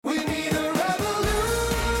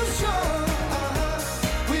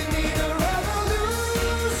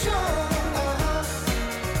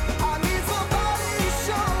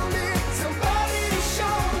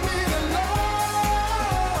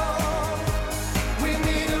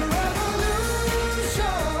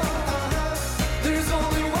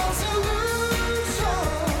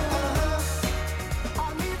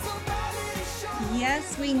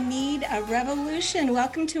Revolution.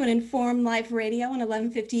 Welcome to an Informed Life Radio on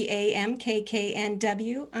 1150 AM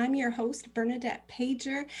KKNW. I'm your host, Bernadette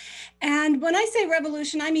Pajer. And when I say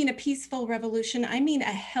revolution, I mean a peaceful revolution. I mean a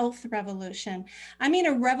health revolution. I mean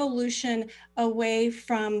a revolution away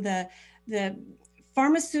from the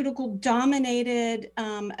pharmaceutical dominated,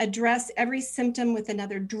 address every symptom with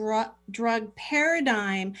another drug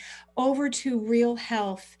paradigm over to real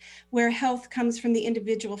health, where health comes from the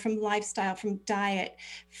individual, from lifestyle, from diet,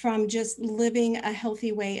 from just living a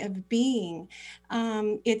healthy way of being.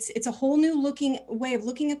 It's a whole new way of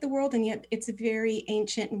looking at the world, and yet it's a very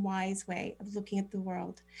ancient and wise way of looking at the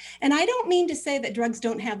world. And I don't mean to say that drugs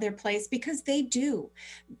don't have their place, because they do.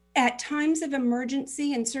 At times of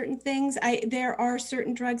emergency and certain things, there are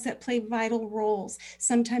certain drugs that play vital roles.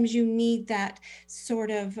 Sometimes you need that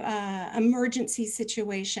sort of emergency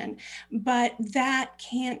situation, but that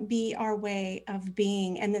can't be our way of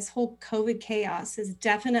being. And this whole COVID chaos has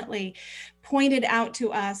definitely pointed out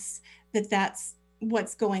to us that that's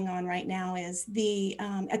what's going on right now. Is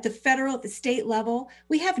at the federal, at the state level,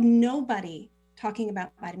 we have nobody talking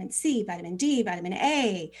about vitamin C, vitamin D, vitamin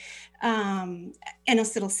A,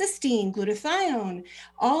 N-acetylcysteine, glutathione,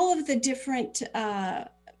 all of the different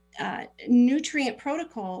nutrient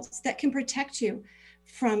protocols that can protect you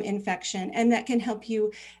from infection and that can help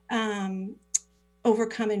you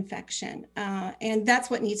overcome infection. And that's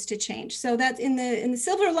what needs to change. So that's in the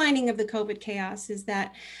silver lining of the COVID chaos, is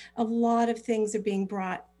that a lot of things are being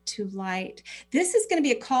brought to light. This is going to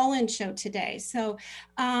be a call-in show today. So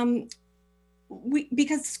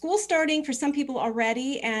because school's starting for some people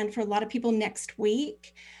already, and for a lot of people next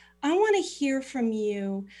week, I want to hear from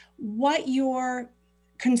you what your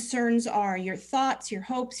concerns are, your thoughts, your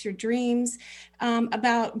hopes, your dreams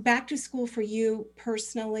about back to school for you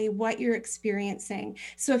personally, what you're experiencing.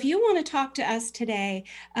 So if you want to talk to us today,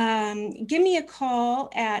 give me a call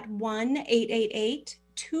at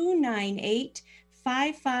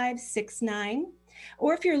 1-888-298-5569.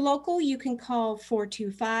 Or if you're local, you can call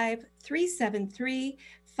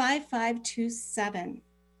 425-373-5527.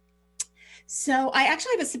 So I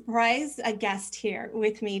actually have a surprise guest here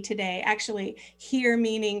with me today. Actually, here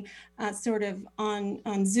meaning sort of on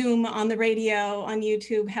Zoom, on the radio, on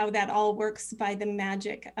YouTube, how that all works by the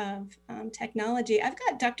magic of technology. I've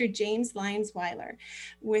got Dr. James Leinsweiler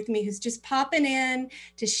with me, who's just popping in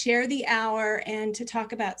to share the hour and to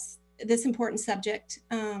talk about this important subject.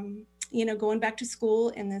 Going back to school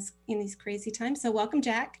in these crazy times. So welcome,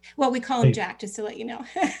 Jack. Well, we call him Jack, just to let you know.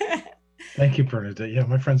 Thank you, Bernadette. Yeah,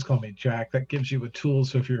 my friends call me Jack. That gives you a tool.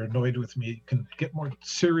 So if you're annoyed with me, you can get more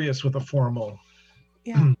serious with a formal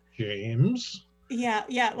James.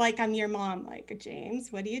 Yeah, like I'm your mom, like,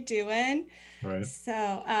 James, what are you doing? Right.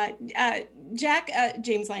 So Jack,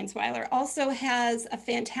 James Leinsweiler, also has a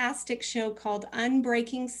fantastic show called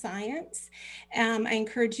Unbreaking Science. I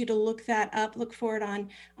encourage you to look that up, look for it on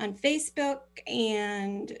Facebook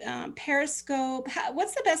and Periscope.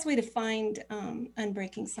 What's the best way to find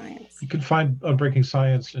Unbreaking Science? You can find Unbreaking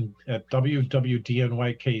Science at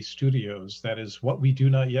WWDNYK Studios. That is What We Do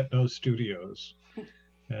Not Yet Know Studios.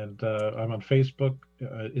 And I'm on Facebook.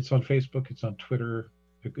 It's on Facebook. It's on Twitter.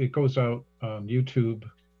 It goes out on YouTube.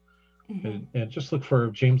 Mm-hmm. And just look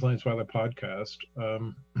for James Leinsweiler podcast.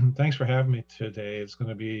 Thanks for having me today. It's going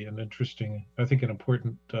to be an interesting, I think, an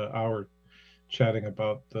important hour chatting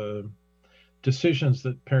about the decisions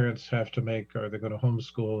that parents have to make. Are they going to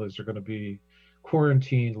homeschool? Is there going to be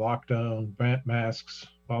quarantine, lockdown, masks,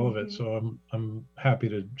 all of it? So I'm happy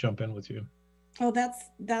to jump in with you. Oh,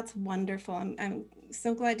 that's wonderful. I'm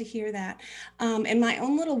so glad to hear that. In my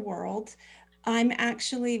own little world, I'm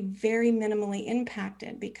actually very minimally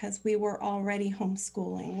impacted because we were already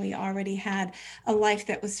homeschooling. We already had a life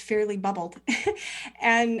that was fairly bubbled.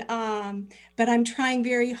 And but I'm trying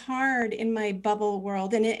very hard in my bubble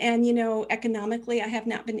world. And economically, I have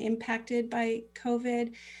not been impacted by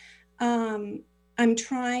COVID. I'm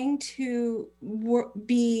trying to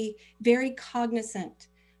be very cognizant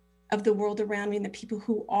of the world around me and the people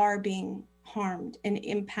who are being harmed and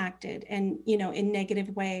impacted and, in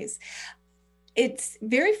negative ways. It's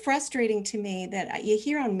very frustrating to me that you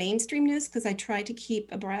hear on mainstream news, because I try to keep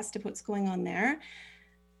abreast of what's going on there.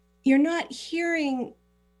 You're not hearing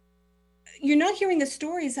the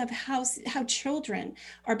stories of how children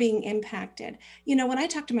are being impacted. When I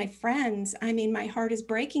talk to my friends, my heart is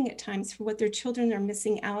breaking at times for what their children are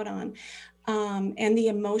missing out on, and the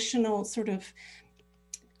emotional sort of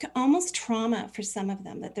almost trauma for some of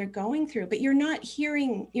them that they're going through, but you're not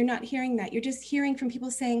hearing that. You're just hearing from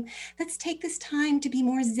people saying, let's take this time to be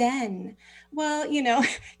more zen. Well,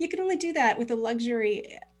 you can only do that with the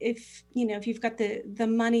luxury if you've got the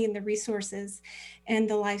money and the resources and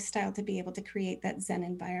the lifestyle to be able to create that zen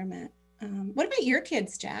environment. What about your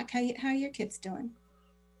kids, Jack? How are your kids doing?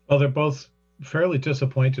 Well, they're both fairly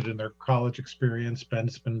disappointed in their college experience.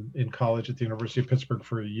 Ben's been in college at the University of Pittsburgh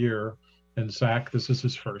for a year, and Zach, this is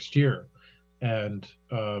his first year. And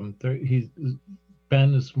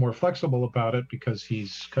Ben is more flexible about it because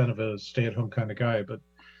he's kind of a stay-at-home kind of guy. But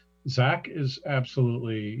Zach is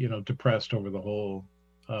absolutely, depressed over the whole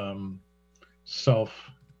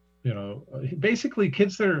basically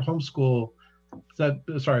kids that are homeschool,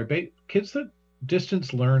 kids that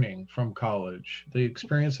distance learning from college. The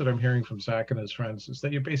experience that I'm hearing from Zach and his friends is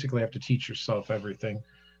that you basically have to teach yourself everything.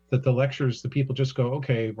 That the lectures, the people just go,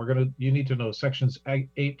 okay, you need to know sections 8,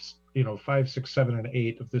 5, 6, 7, and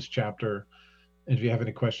 8 of this chapter. And if you have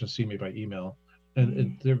any questions, see me by email.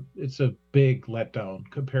 And it's a big letdown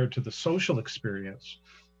compared to the social experience,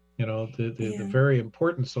 the very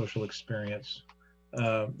important social experience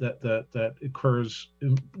that occurs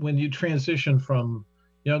when you transition from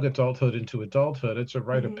young adulthood into adulthood. It's a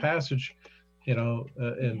rite of passage,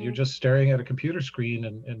 and you're just staring at a computer screen,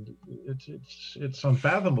 and it's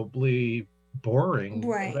unfathomably boring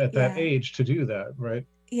at that age to do that, right?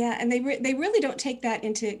 Yeah, and they really don't take that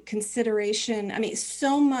into consideration. I mean,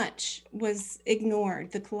 so much was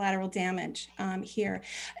ignored, the collateral damage here.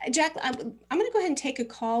 Jack, I'm going to go ahead and take a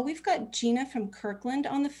call. We've got Gina from Kirkland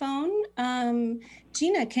on the phone.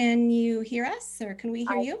 Gina, can you hear us, or can we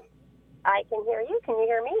hear you? I can hear you. Can you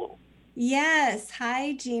hear me? Yes.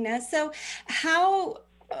 Hi, Gina. So how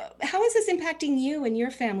is this impacting you and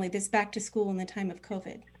your family, this back to school in the time of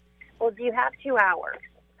COVID? Well, do you have 2 hours?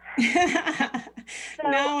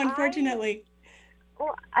 No, unfortunately.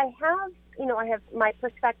 I have my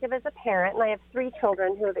perspective as a parent, and I have 3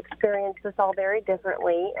 children who have experienced this all very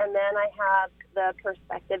differently. And then I have the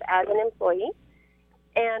perspective as an employee,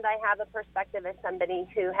 and I have a perspective as somebody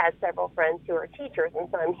who has several friends who are teachers, and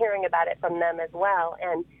so I'm hearing about it from them as well.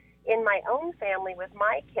 And in my own family with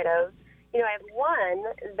my kiddos, I have one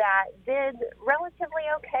that did relatively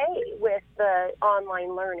okay with the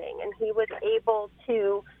online learning, and he was able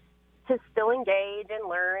to still engage and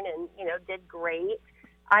learn and, did great.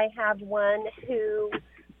 I have one who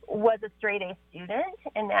was a straight A student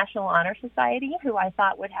in National Honor Society who I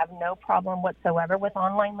thought would have no problem whatsoever with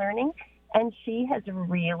online learning, and she has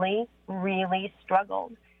really, really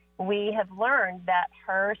struggled. We have learned that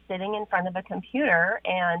her sitting in front of a computer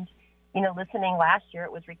and, listening, last year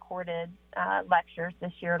it was recorded lectures.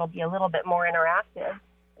 This year it'll be a little bit more interactive.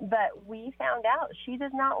 But we found out she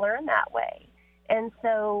does not learn that way. And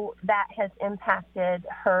so that has impacted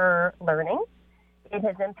her learning. It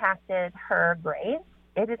has impacted her grades.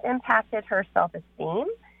 It has impacted her self-esteem.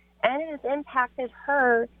 And it has impacted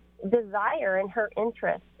her desire and her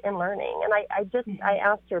interest in learning. And I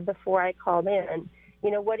asked her before I called in,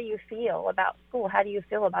 what do you feel about school? How do you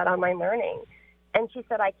feel about online learning? And she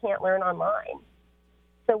said, I can't learn online.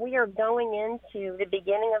 So we are going into the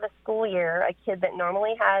beginning of a school year, a kid that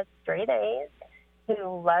normally has straight A's,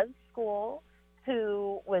 who loves school,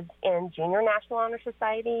 who was in Junior National Honor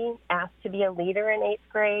Society, asked to be a leader in 8th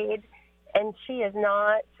grade, and she is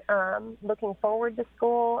not looking forward to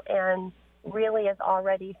school and really is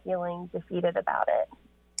already feeling defeated about it.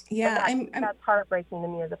 Yeah, that's heartbreaking to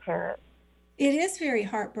me as a parent. It is very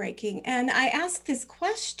heartbreaking. And I asked this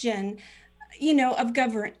question, of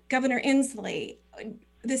Governor Inslee,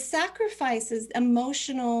 the sacrifices,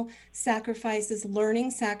 emotional sacrifices,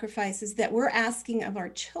 learning sacrifices that we're asking of our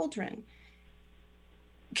children.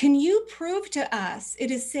 Can you prove to us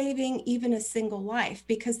it is saving even a single life?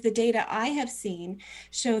 Because the data I have seen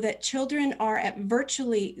show that children are at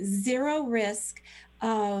virtually zero risk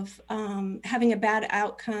of having a bad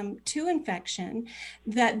outcome to infection,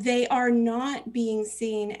 that they are not being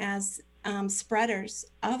seen as spreaders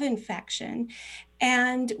of infection,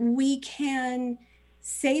 and we can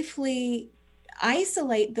safely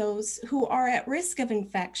isolate those who are at risk of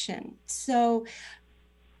infection. So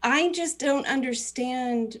I just don't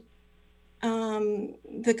understand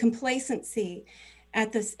the complacency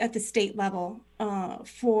at the state level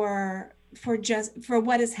for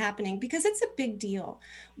what is happening, because it's a big deal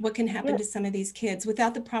what can happen to some of these kids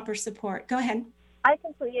without the proper support. Go ahead. I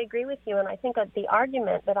completely agree with you, and I think that the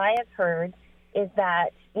argument that I have heard is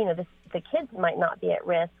that the kids might not be at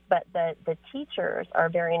risk, but the teachers are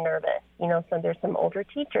very nervous. So there's some older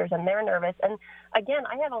teachers and they're nervous. And again,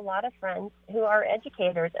 I have a lot of friends who are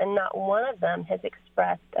educators, and not one of them has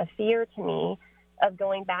expressed a fear to me of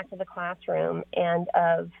going back to the classroom and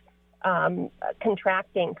of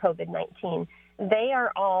contracting COVID-19. They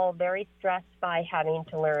are all very stressed by having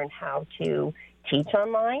to learn how to teach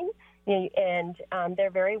online, and they're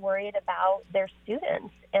very worried about their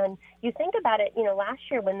students. And you think about it, last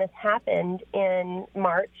year when this happened in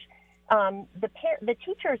March, the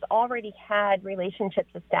teachers already had relationships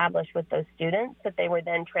established with those students that they were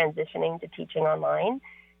then transitioning to teaching online,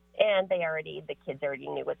 and the kids already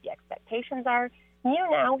knew what the expectations are. You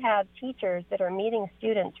now have teachers that are meeting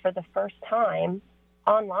students for the first time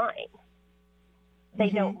online. They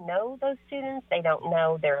don't know those students. They don't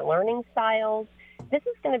know their learning styles. This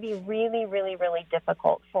is going to be really, really, really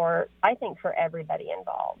difficult for everybody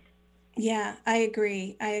involved. Yeah, I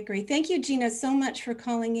agree. Thank you, Gina, so much for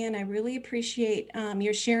calling in. I really appreciate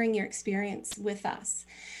your sharing your experience with us.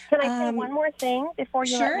 Can I say one more thing before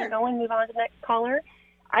you let me go and move on to the next caller?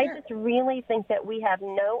 I just really think that we have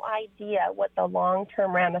no idea what the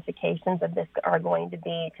long-term ramifications of this are going to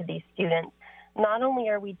be to these students. Not only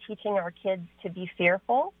are we teaching our kids to be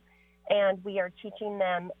fearful, and we are teaching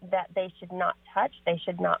them that they should not touch, they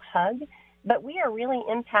should not hug, but we are really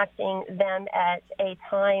impacting them at a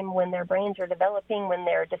time when their brains are developing, when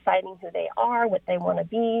they're deciding who they are, what they want to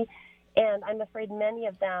be. And I'm afraid many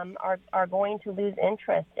of them are going to lose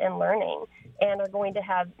interest in learning and are going to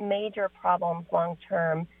have major problems long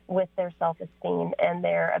term with their self-esteem and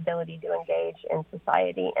their ability to engage in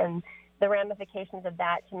society. And the ramifications of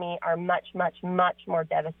that, to me, are much, much, much more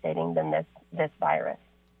devastating than this virus.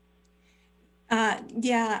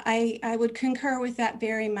 Yeah, I would concur with that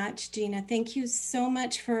very much, Gina. Thank you so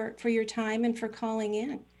much for your time and for calling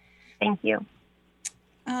in. Thank you.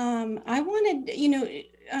 I wanted,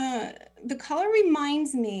 the caller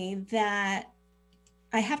reminds me that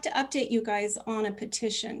I have to update you guys on a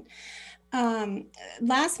petition.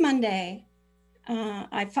 Last Monday,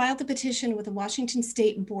 I filed a petition with the Washington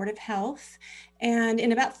State Board of Health, and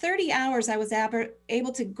in about 30 hours, I was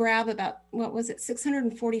able to grab about,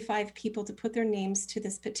 645 people to put their names to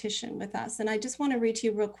this petition with us. And I just want to read to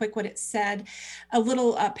you real quick what it said. A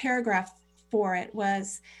little paragraph for it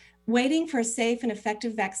was, waiting for a safe and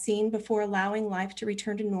effective vaccine before allowing life to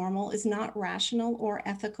return to normal is not rational or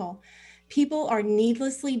ethical. People are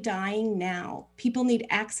needlessly dying now. People need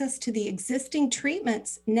access to the existing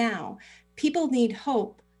treatments now. People need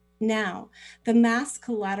hope now. The mass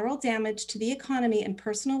collateral damage to the economy and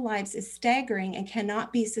personal lives is staggering and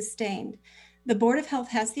cannot be sustained. The Board of Health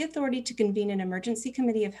has the authority to convene an emergency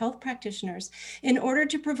committee of health practitioners in order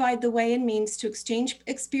to provide the way and means to exchange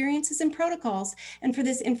experiences and protocols and for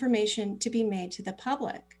this information to be made to the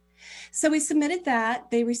public. So we submitted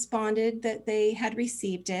that. They responded that they had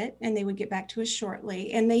received it and they would get back to us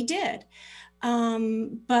shortly, and they did.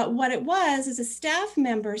 But what it was is a staff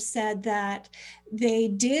member said that they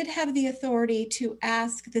did have the authority to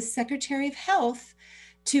ask the Secretary of Health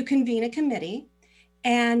to convene a committee,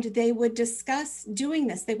 and they would discuss doing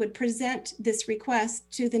this. They would present this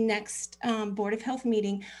request to the next Board of Health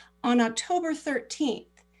meeting on October 13th,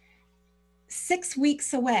 6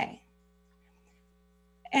 weeks away.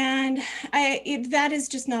 And that is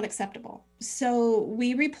just not acceptable. So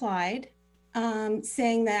we replied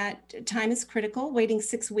saying that time is critical. Waiting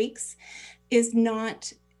 6 weeks is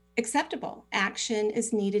not acceptable. Action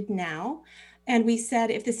is needed now. And we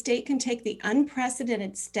said, if the state can take the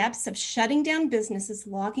unprecedented steps of shutting down businesses,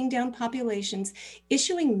 locking down populations,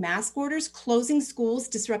 issuing mask orders, closing schools,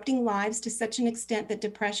 disrupting lives to such an extent that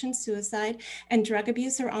depression, suicide, and drug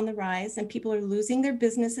abuse are on the rise, and people are losing their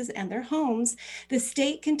businesses and their homes, the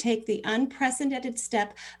state can take the unprecedented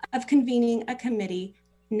step of convening a committee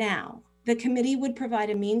now. The committee would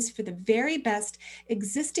provide a means for the very best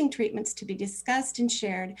existing treatments to be discussed and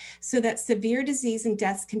shared so that severe disease and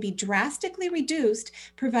deaths can be drastically reduced,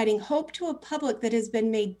 providing hope to a public that has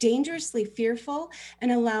been made dangerously fearful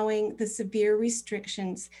and allowing the severe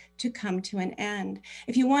restrictions to come to an end.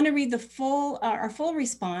 If you want to read the our full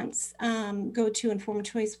response, go to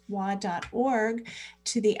informedchoicewa.org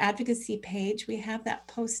to the advocacy page. We have that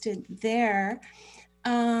posted there.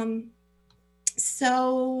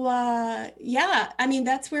 Yeah, I mean,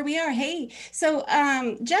 that's where we are. Hey, so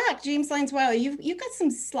Jack, James Lyons, wow, you've got some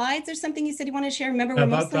slides or something you said you want to share. Remember, we're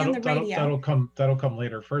mostly on the radio. That'll come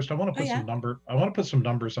later. First, I want to put some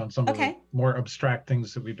numbers on some of the more abstract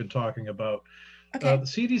things that we've been talking about. The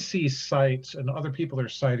CDC cites, and other people are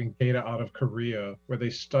citing data out of Korea, where they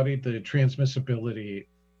studied the transmissibility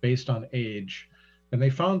based on age, and they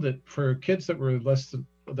found that for kids that were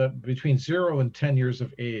between 0 and 10 years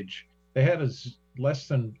of age, they had a less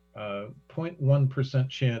than 0.1%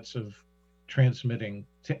 chance of transmitting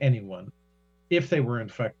to anyone if they were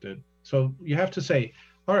infected. So you have to say,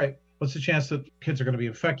 all right, what's the chance that kids are going to be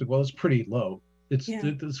infected? Well, it's pretty low. This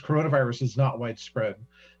coronavirus is not widespread.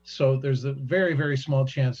 So there's a very, very small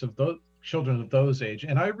chance of those children of those age.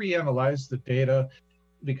 And I reanalyzed the data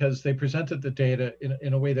because they presented the data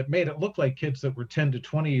in a way that made it look like kids that were 10 to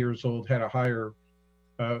 20 years old had a higher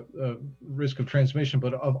risk of transmission.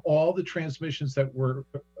 But of all the transmissions that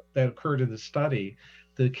occurred in the study,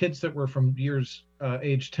 the kids that were from years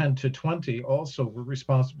age 10 to 20 also were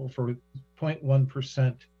responsible for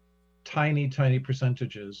 0.1%, tiny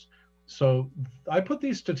percentages. So I put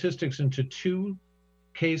these statistics into two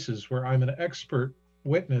cases where I'm an expert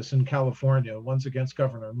witness in California. One's against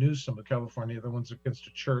Governor Newsom of California, the one's against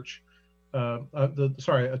a church, a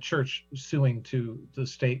church suing to the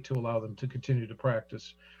state to allow them to continue to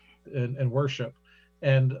practice and worship.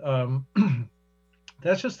 And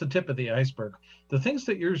that's just the tip of the iceberg. The things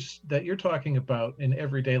that you're talking about in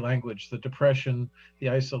everyday language, the depression, the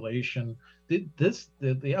isolation,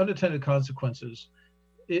 the unintended consequences,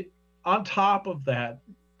 on top of that,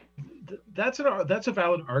 that's a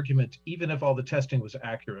valid argument, even if all the testing was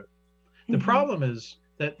accurate. The problem is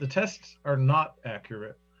that the tests are not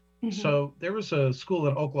accurate. So there was a school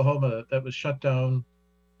in Oklahoma that was shut down.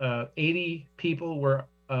 80 people are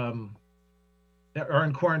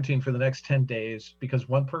in quarantine for the next 10 days because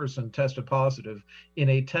one person tested positive in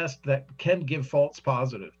a test that can give false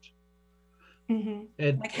positives.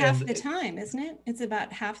 Like half the time, isn't it? It's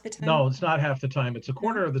about half the time. No, it's not half the time. It's a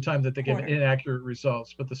quarter of the time that they give inaccurate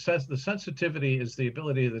results. But the sensitivity is the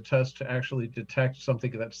ability of the test to actually detect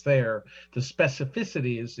something that's there. The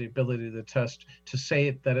specificity is the ability of the test to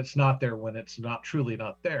say that it's not there when it's not truly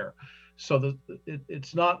not there. So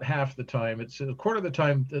it's not half the time. It's a quarter of the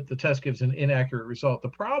time that the test gives an inaccurate result. The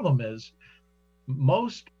problem is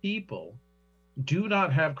most people do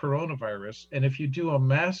not have coronavirus. And if you do a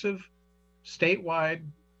massive statewide,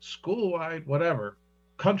 school-wide, whatever,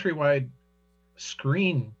 countrywide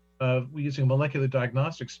screen of using molecular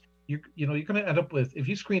diagnostics, you're going to end up with, if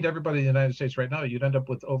you screened everybody in the United States right now, you'd end up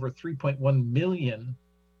with over 3.1 million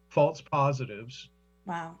false positives.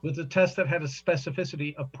 Wow. With a test that had a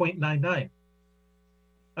specificity of 0.99.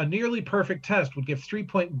 A nearly perfect test would give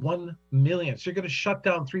 3.1 million. So you're going to shut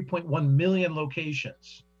down 3.1 million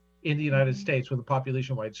locations in the United States with a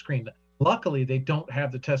population-wide screen. Luckily, they don't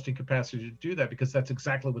have the testing capacity to do that because that's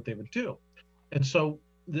exactly what they would do. And so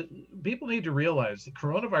people need to realize that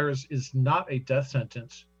coronavirus is not a death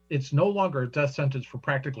sentence. It's no longer a death sentence for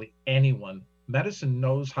practically anyone. Medicine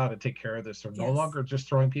knows how to take care of this. They're no longer just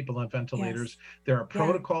throwing people on ventilators. There are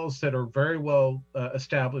protocols that are very well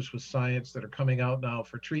established with science that are coming out now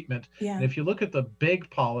for treatment. And if you look at the big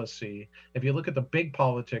policy, if you look at the big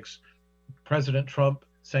politics, President Trump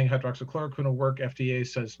saying hydroxychloroquine will work, FDA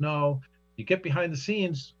says no. You get behind the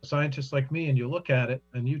scenes, scientists like me, and you look at it,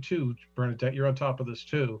 and you too, Bernadette, you're on top of this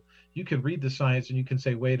too. You can read the science and you can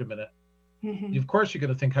say, wait a minute. Of course, you're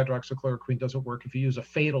going to think hydroxychloroquine doesn't work if you use a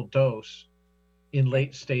fatal dose in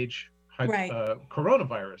late stage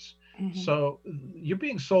coronavirus. So you're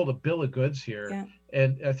being sold a bill of goods here.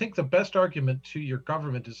 And I think the best argument to your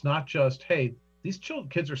government is not just, hey, these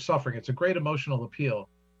kids are suffering. It's a great emotional appeal,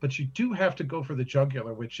 but you do have to go for the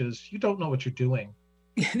jugular, which is you don't know what you're doing.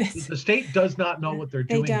 The state does not know what they're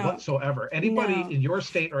doing whatsoever. Anybody in your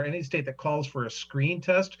state or any state that calls for a screen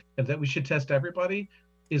test and that we should test everybody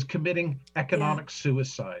is committing economic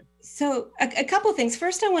suicide. So a couple things.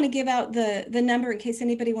 First, I want to give out the number in case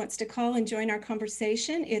anybody wants to call and join our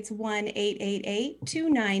conversation. It's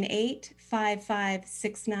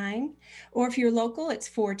 1-888-298-5569. Or if you're local, it's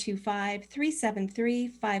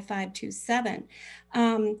 425-373-5527.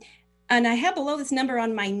 And I have below this number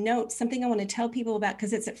on my notes, something I want to tell people about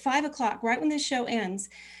because it's at 5 o'clock, right when this show ends,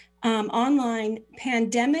 online,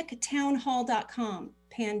 pandemictownhall.com.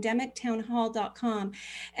 pandemictownhall.com.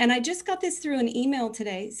 And I just got this through an email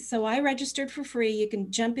today. So I registered for free. You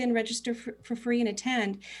can jump in, register for free and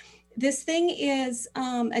attend. This thing is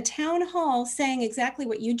a town hall saying exactly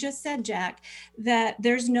what you just said, Jack, that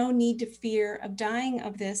there's no need to fear of dying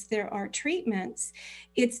of this. There are treatments.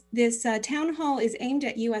 This town hall is aimed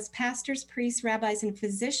at U.S. pastors, priests, rabbis, and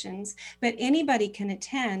physicians, but anybody can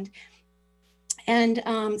attend. And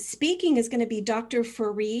speaking is going to be Dr.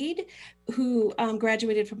 Fareed, who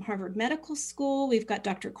graduated from Harvard Medical School. We've got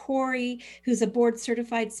Dr. Corey, who's a board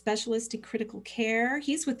certified specialist in critical care.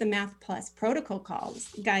 He's with the Math Plus protocol calls.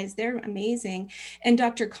 Guys, they're amazing. And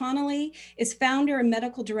Dr. Connolly is founder and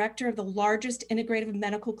medical director of the largest integrative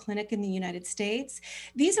medical clinic in the United States.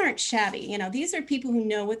 These aren't shabby. These are people who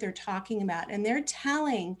know what they're talking about. And they're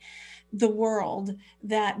telling the world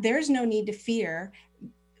that there's no need to fear.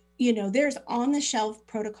 there's on the shelf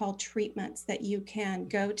protocol treatments that you can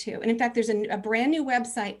go to. And in fact, there's a brand new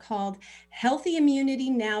website called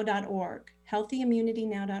healthyimmunitynow.org,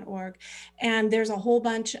 healthyimmunitynow.org. And there's a whole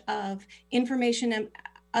bunch of information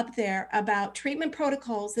up there about treatment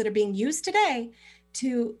protocols that are being used today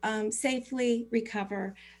to safely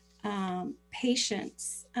recover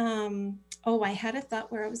patients. I had a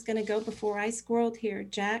thought where I was going to go before I squirreled here,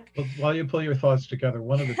 Jack. Well, while you pull your thoughts together,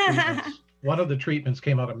 one of the treatments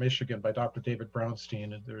came out of Michigan by Dr. David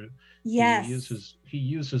Brownstein, and yes, he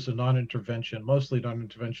uses a mostly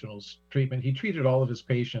non-interventional treatment. He treated all of his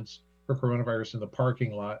patients for coronavirus in the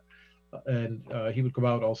parking lot, and he would go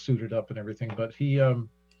out all suited up and everything. But he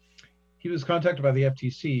was contacted by the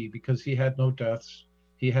FTC because he had no deaths.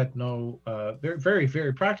 He had no, very,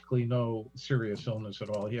 very practically no serious illness at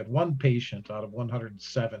all. He had one patient out of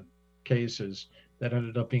 107 cases that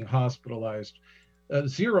ended up being hospitalized,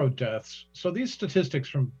 0 deaths. So these statistics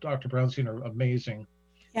from Dr. Brownstein are amazing.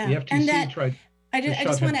 Yeah. The FTC tried I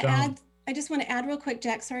just want to add real quick,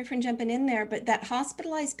 Jack, sorry for jumping in there, but that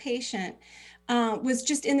hospitalized patient was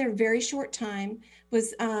just in there a very short time,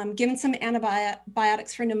 was given some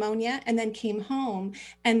antibiotics for pneumonia, and then came home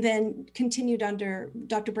and then continued under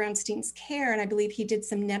Dr. Brownstein's care. And I believe he did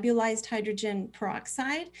some nebulized hydrogen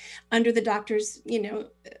peroxide under the doctor's,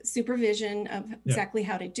 supervision of exactly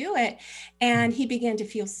how to do it. And he began to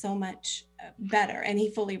feel so much better, and he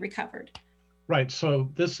fully recovered. Right. So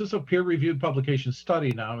this is a peer-reviewed publication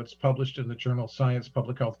study now. It's published in the journal Science,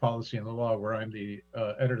 Public Health Policy and the Law, where I'm the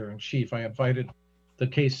editor-in-chief. I invited the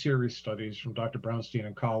case series studies from Dr. Brownstein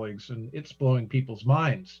and colleagues, and it's blowing people's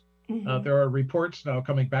minds. Mm-hmm. There are reports now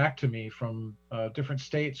coming back to me from different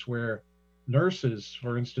states where nurses,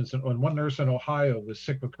 for instance, when one nurse in Ohio was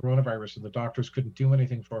sick with coronavirus and the doctors couldn't do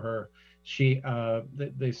anything for her,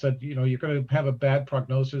 they said, you're going to have a bad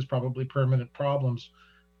prognosis, probably permanent problems.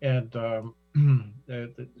 And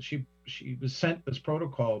she was sent this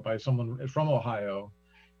protocol by someone from Ohio.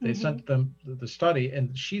 They sent them the study,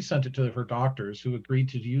 and she sent it to her doctors, who agreed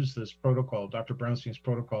to use this protocol. Dr. Brownstein's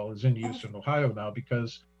protocol is in use in Ohio now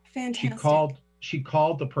because she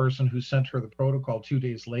called the person who sent her the protocol 2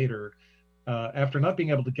 days later, after not being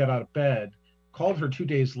able to get out of bed, called her 2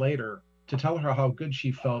 days later to tell her how good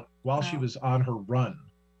she felt while she was on her run.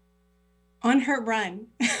 On her run.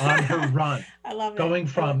 On her run. I love it. Going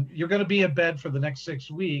from, you're going to be in bed for the next 6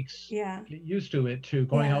 weeks, get used to it, to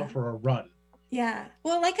going out for a run. Yeah.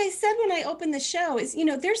 Well, like I said when I opened the show, is,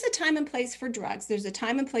 there's a time and place for drugs. There's a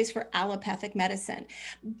time and place for allopathic medicine.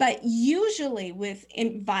 But usually with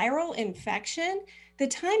viral infection, the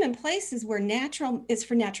time and place is for natural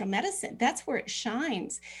medicine. That's where it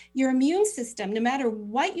shines. Your immune system, no matter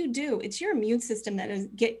what you do, it's your immune system that is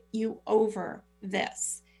get you over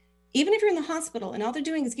this. Even if you're in the hospital and all they're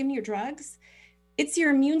doing is giving you drugs, it's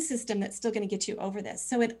your immune system that's still going to get you over this.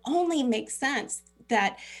 So it only makes sense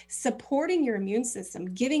that supporting your immune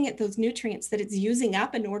system, giving it those nutrients that it's using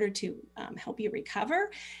up in order to help you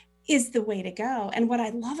recover, is the way to go. And what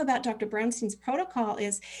I love about Dr. Brownstein's protocol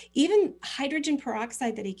is even hydrogen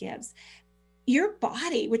peroxide that he gives, your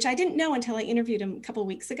body, which I didn't know until I interviewed him a couple of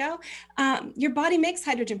weeks ago, your body makes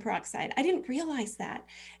hydrogen peroxide. I didn't realize that.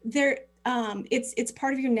 It's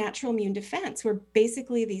part of your natural immune defense. We're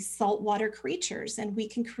basically these saltwater creatures, and we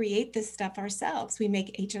can create this stuff ourselves. We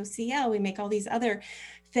make HOCl, we make all these other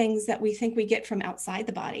things that we think we get from outside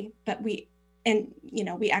the body, but we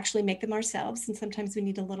actually make them ourselves. And sometimes we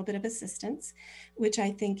need a little bit of assistance, which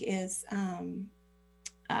I think is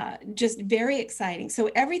just very exciting.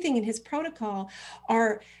 So everything in his protocol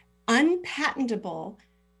are unpatentable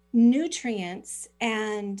nutrients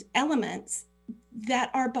and elements that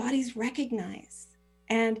our bodies recognize.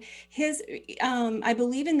 And his, I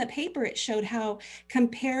believe in the paper, it showed how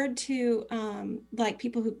compared to like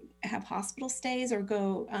people who have hospital stays or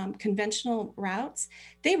go conventional routes,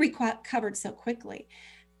 they recovered so quickly.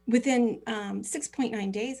 Within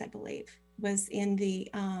 6.9 days, I believe, was in the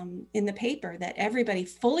paper that everybody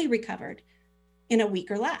fully recovered in a week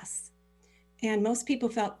or less. And most people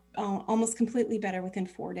felt almost completely better within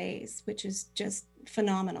 4 days, which is just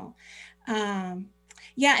phenomenal. And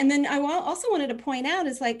then I also wanted to point out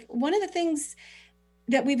is like one of the things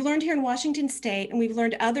that we've learned here in Washington State, and we've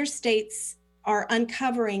learned other states are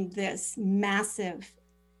uncovering this massive,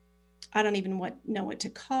 I don't even know what to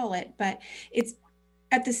call it, but it's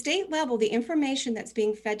at the state level, the information that's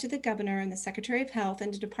being fed to the governor and the Secretary of Health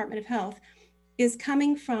and the Department of Health is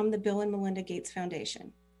coming from the Bill and Melinda Gates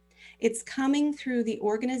Foundation. It's coming through the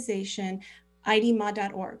organization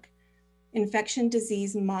IDMOD.org,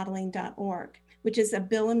 infectiondiseasemodeling.org, which is a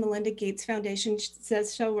Bill and Melinda Gates Foundation,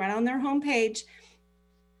 says so right on their homepage.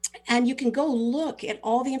 And you can go look at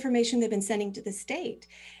all the information they've been sending to the state.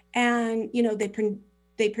 And, you know, they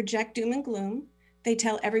project doom and gloom. They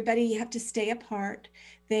tell everybody you have to stay apart.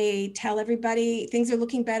 They tell everybody things are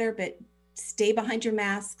looking better, but stay behind your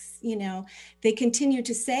masks. You know, they continue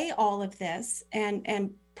to say all of this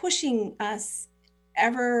and pushing us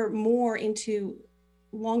ever more into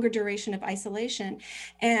longer duration of isolation.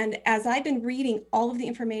 And as I've been reading all of the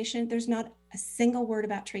information, there's not a single word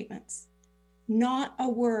about treatments, not a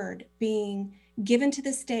word being given to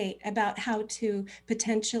the state about how to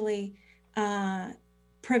potentially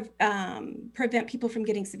prevent people from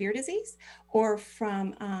getting severe disease or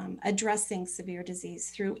from addressing severe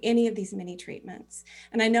disease through any of these mini treatments.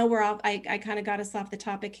 And I know we're off, I kind of got us off the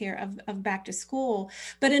topic here of back to school,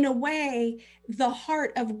 but in a way, the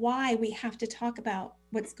heart of why we have to talk about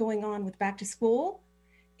what's going on with back to school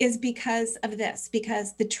is because of this,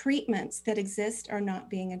 because the treatments that exist are not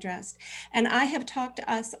being addressed. And I have talked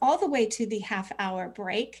to us all the way to the half-hour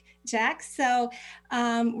break, Jack. So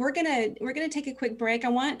we're gonna take a quick break. I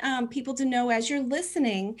want people to know, as you're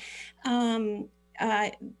listening,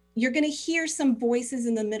 you're going to hear some voices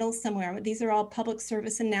in the middle somewhere. These are all public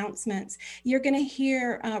service announcements. You're going to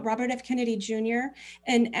hear Robert F. Kennedy Jr.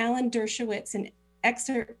 and Alan Dershowitz and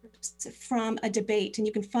excerpts from a debate, and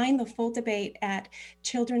you can find the full debate at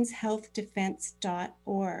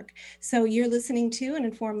childrenshealthdefense.org. So you're listening to an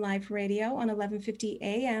Inform Live Radio on 1150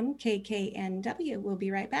 AM KKNW. We'll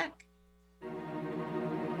be right back.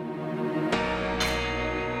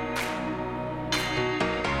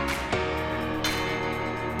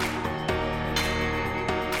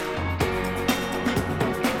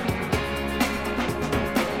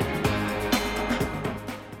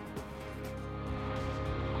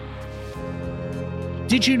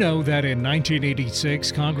 Did you know that in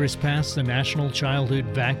 1986, Congress passed the National Childhood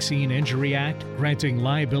Vaccine Injury Act, granting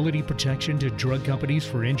liability protection to drug companies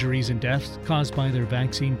for injuries and deaths caused by their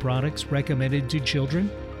vaccine products recommended to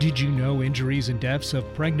children? Did you know injuries and deaths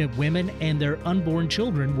of pregnant women and their unborn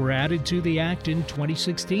children were added to the act in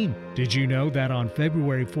 2016? Did you know that on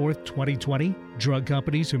February 4th, 2020, drug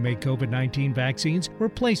companies who make COVID-19 vaccines were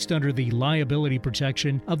placed under the liability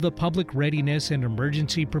protection of the Public Readiness and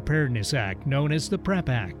Emergency Preparedness Act, known as the PrEP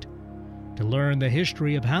Act? To learn the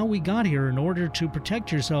history of how we got here in order to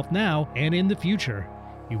protect yourself now and in the future,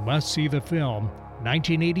 you must see the film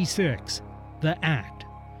 1986, The Act.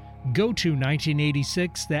 Go to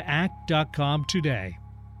 1986theact.com today.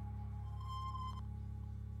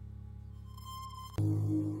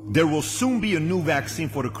 There will soon be a new vaccine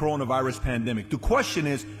for the coronavirus pandemic. The question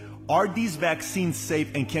is, are these vaccines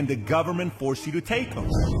safe, and can the government force you to take them?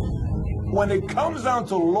 When it comes down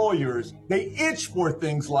to lawyers, they itch for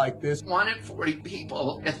things like this. 1 in 40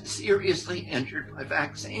 people get seriously injured by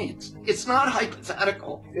vaccines. It's not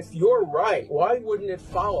hypothetical. If you're right, why wouldn't it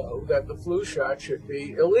follow that the flu shot should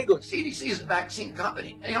be illegal? CDC is a vaccine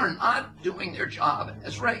company. They are not doing their job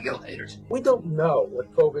as regulators. We don't know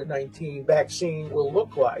what COVID-19 vaccine will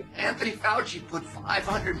look like. Anthony Fauci put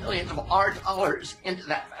 $500 million of our dollars into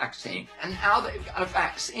that vaccine, and now they've got a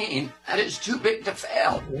vaccine that is too big to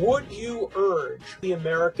fail. Would you urge the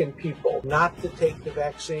American people not to take the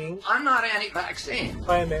vaccine? I'm not anti-vaccine.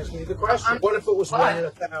 I am asking you the question. What if it was 1 in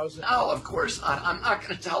 1,000? No, of course not. I'm not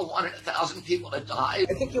going to tell 1 in 1,000 people to die.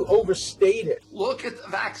 I think you overstate it. Look at the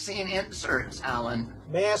vaccine inserts, Alan.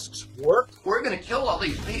 Masks work. We're going to kill all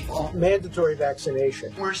these people. Mandatory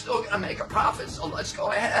vaccination. We're still going to make a profit, so let's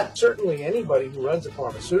go ahead. Certainly anybody who runs a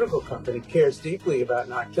pharmaceutical company cares deeply about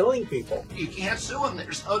not killing people. You can't sue them.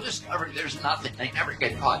 There's no discovery. There's nothing. They never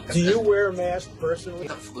get caught. Do you wear a mask personally?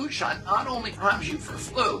 The flu shot not only primes you for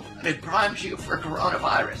flu, but it primes you for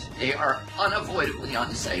coronavirus. They are unavoidably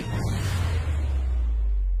unsafe.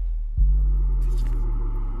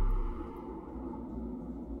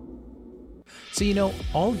 So you know,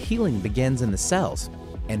 all healing begins in the cells,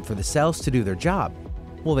 and for the cells to do their job,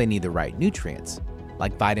 well, they need the right nutrients,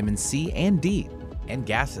 like vitamin C and D, and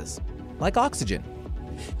gases, like oxygen.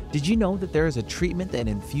 Did you know that there is a treatment that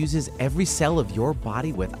infuses every cell of your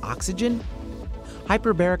body with oxygen?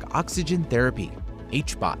 Hyperbaric oxygen therapy,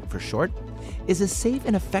 HBOT for short, is a safe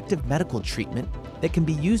and effective medical treatment that can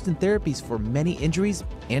be used in therapies for many injuries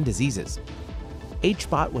and diseases.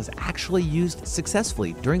 HBOT was actually used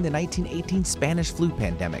successfully during the 1918 Spanish flu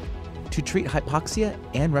pandemic to treat hypoxia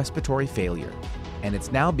and respiratory failure, and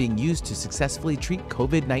it's now being used to successfully treat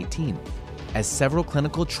COVID-19, as several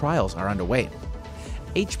clinical trials are underway.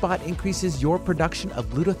 HBOT increases your production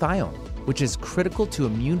of glutathione, which is critical to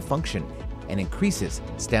immune function and increases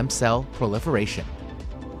stem cell proliferation.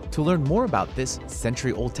 To learn more about this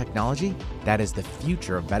century-old technology that is the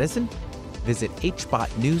future of medicine, visit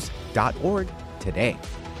hbotnews.org today.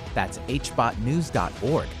 That's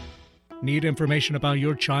hbotnews.org. Need information about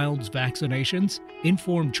your child's vaccinations?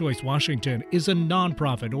 Informed Choice Washington is a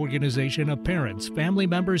nonprofit organization of parents, family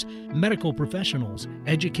members, medical professionals,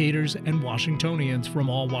 educators, and Washingtonians from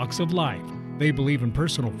all walks of life. They believe in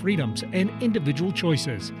personal freedoms and individual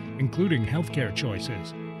choices, including healthcare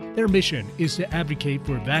choices. Their mission is to advocate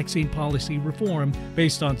for vaccine policy reform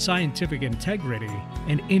based on scientific integrity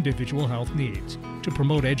and individual health needs, to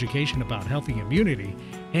promote education about healthy immunity,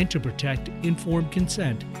 and to protect informed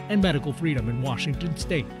consent and medical freedom in Washington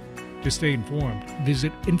state. To stay informed,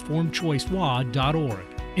 visit informedchoicewa.org.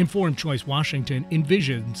 Informed Choice Washington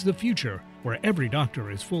envisions the future where every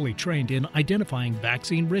doctor is fully trained in identifying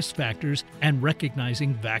vaccine risk factors and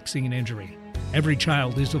recognizing vaccine injury. Every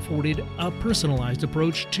child is afforded a personalized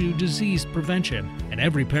approach to disease prevention, and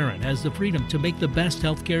every parent has the freedom to make the best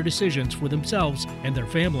healthcare decisions for themselves and their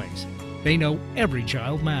families. They know every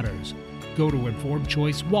child matters. Go to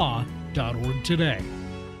informedchoicewa.org today.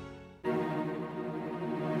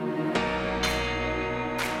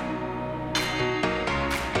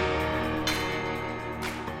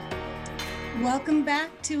 Welcome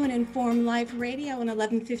back to an Informed Life Radio on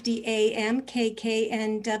 1150 AM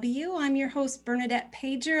KKNW. I'm your host, Bernadette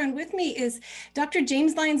Pager, and with me is Dr.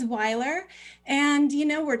 James Lyons Weiler. And,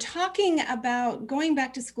 we're talking about going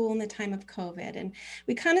back to school in the time of COVID. And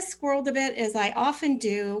we kind of squirreled a bit, as I often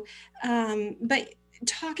do, but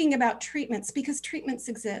talking about treatments, because treatments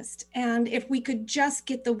exist. And if we could just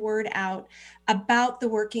get the word out about the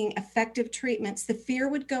working, effective treatments, the fear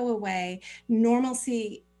would go away,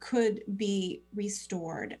 normalcy could be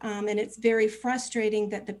restored. And it's very frustrating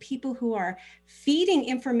that the people who are feeding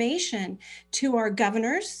information to our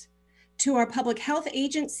governors, to our public health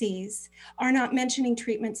agencies, are not mentioning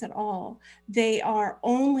treatments at all. They are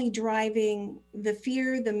only driving the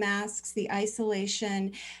fear, the masks, the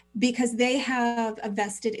isolation, because they have a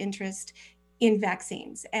vested interest in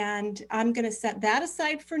vaccines. And I'm going to set that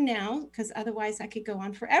aside for now, because otherwise I could go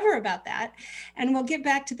on forever about that. And we'll get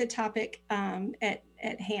back to the topic at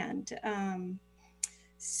hand. One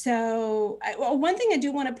thing I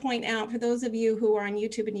do want to point out for those of you who are on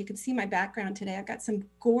YouTube, and you can see my background today, I've got some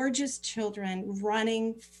gorgeous children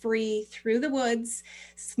running free through the woods,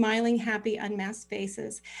 smiling, happy, unmasked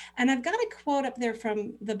faces. And I've got a quote up there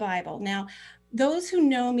from the Bible. Now, those who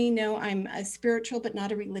know me know I'm a spiritual but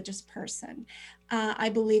not a religious person. I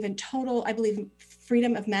believe in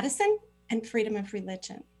freedom of medicine and freedom of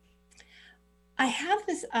religion. I have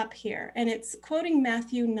this up here, and it's quoting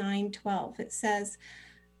Matthew 9:12. It says,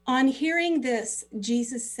 "On hearing this,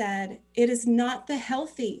 Jesus said, 'It is not the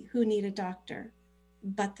healthy who need a doctor,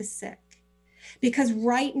 but the sick.'" Because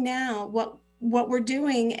right now, what we're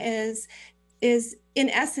doing is in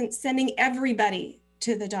essence sending everybody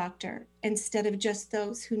to the doctor instead of just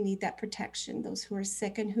those who need that protection, those who are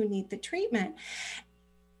sick and who need the treatment.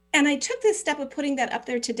 And I took this step of putting that up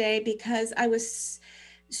there today because I was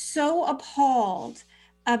so appalled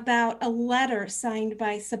about a letter signed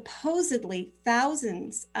by supposedly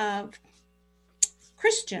thousands of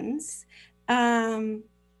Christians. And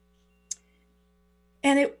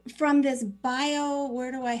it from this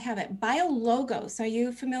where do I have it? BioLogos. Are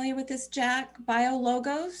you familiar with this, Jack?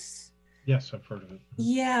 BioLogos? Yes, I've heard of it.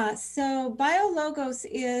 Yeah, so BioLogos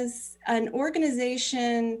is an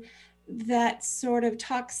organization that sort of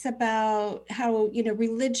talks about how,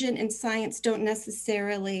 religion and science don't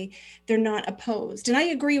necessarily, they're not opposed. And I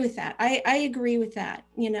agree with that. I agree with that,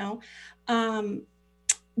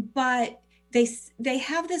 but they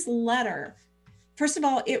have this letter. First of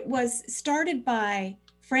all, it was started by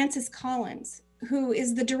Francis Collins, who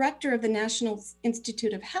is the director of the National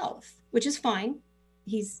Institute of Health, which is fine.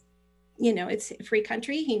 He's, it's a free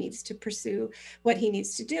country. He needs to pursue what he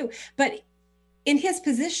needs to do. But in his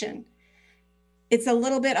position, it's a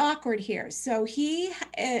little bit awkward here. So he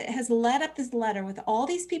has led up this letter with all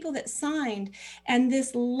these people that signed. And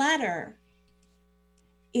this letter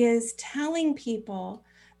is telling people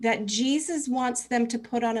that Jesus wants them to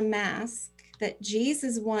put on a mask, that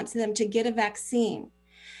Jesus wants them to get a vaccine.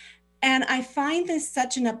 And I find this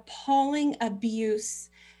such an appalling abuse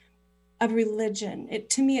of religion.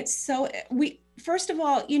 To me, it's so, first of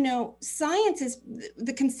all, science is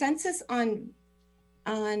the consensus on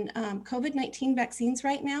COVID-19 vaccines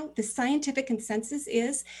right now. The scientific consensus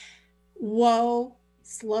is, whoa,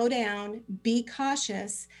 slow down, be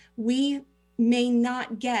cautious. We may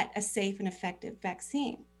not get a safe and effective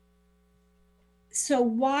vaccine. So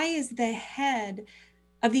why is the head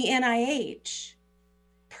of the NIH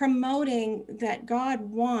promoting that God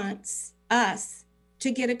wants us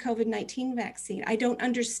to get a COVID-19 vaccine. I don't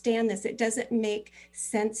understand this. It doesn't make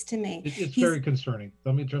sense to me. It's very concerning.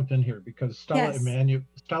 Let me jump in here because Stella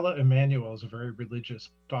Emanuel is a very religious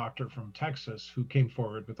doctor from Texas who came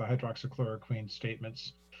forward with the hydroxychloroquine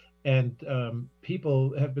statements. And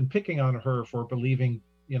people have been picking on her for believing,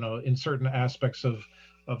 in certain aspects of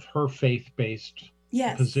her faith-based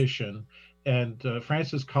position. And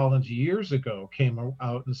Francis Collins years ago came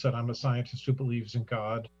out and said, I'm a scientist who believes in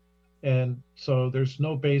God. And so there's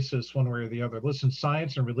no basis one way or the other. Listen,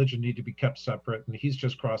 science and religion need to be kept separate, and he's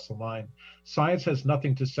just crossed the line. Science has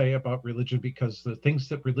nothing to say about religion because the things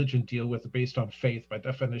that religion deal with are based on faith. By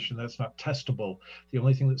definition, that's not testable. The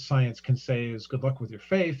only thing that science can say is good luck with your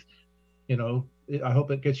faith. I hope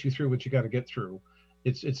it gets you through what you got to get through.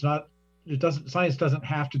 Science doesn't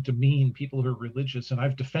have to demean people who are religious, and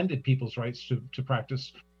I've defended people's rights to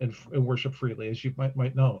practice and worship freely, as you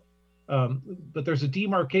might know. But there's a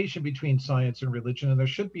demarcation between science and religion, and there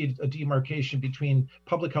should be a demarcation between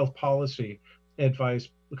public health policy advice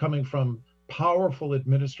coming from powerful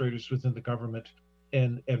administrators within the government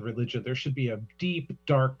and religion. There should be a deep,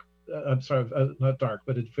 dark, not dark,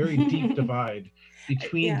 but a very deep divide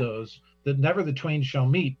between those, that never the twain shall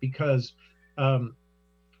meet, because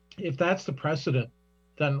if that's the precedent,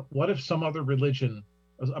 then what if some other religion,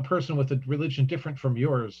 a person with a religion different from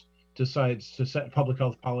yours, decides to set public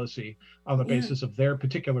health policy on the basis of their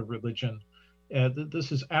particular religion?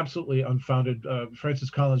 This is absolutely unfounded. Francis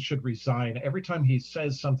Collins should resign. Every time he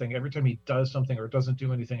says something, every time he does something or doesn't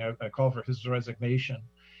do anything, I call for his resignation.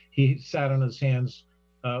 He sat on his hands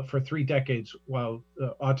for 3 decades while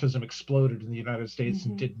autism exploded in the United States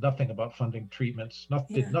and did nothing about funding treatments,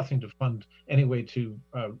 did nothing to fund any way to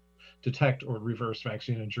detect or reverse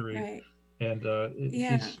vaccine injury. Right. And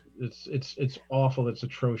it's awful. It's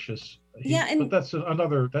atrocious. But that's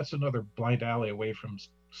another blind alley away from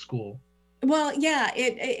school. Well, yeah,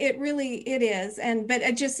 it really is, but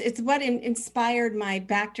it's what inspired my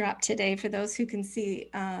backdrop today. For those who can see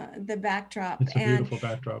the backdrop, it's a beautiful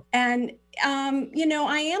backdrop. And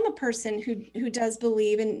I am a person who does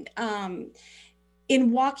believe in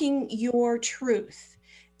walking your truth.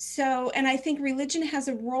 So, and I think religion has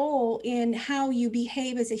a role in how you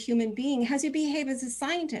behave as a human being, how you behave as a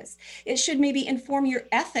scientist. It should maybe inform your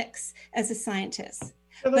ethics as a scientist,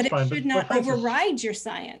 but it should not override your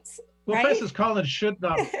science. Well, right? Francis Collins should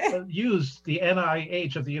not use the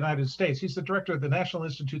NIH of the United States. He's the director of the National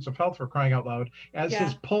Institutes of Health, for crying out loud, as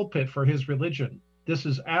his pulpit for his religion. This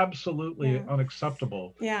is absolutely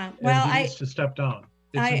unacceptable. Yeah. Well, he needs to step down.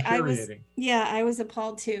 It's infuriating. I was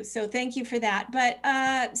appalled too. So thank you for that. But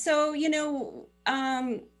I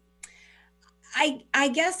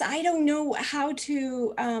guess I don't know how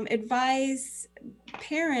to advise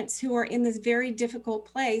parents who are in this very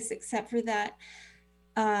difficult place, except for that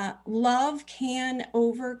love can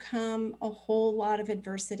overcome a whole lot of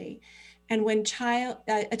adversity. And when a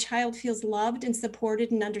child feels loved and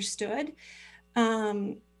supported and understood,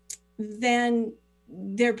 then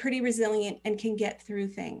they're pretty resilient and can get through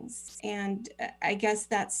things. And I guess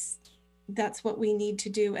that's what we need to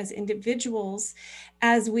do as individuals,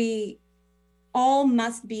 as we all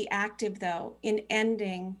must be active, though, in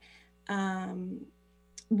ending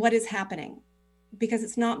what is happening, because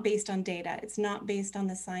it's not based on data. It's not based on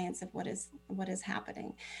the science of what is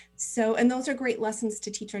happening. So, and those are great lessons to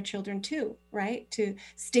teach our children too, right? To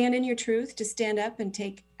stand in your truth, to stand up and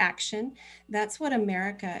take action. That's what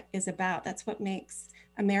America is about. That's what makes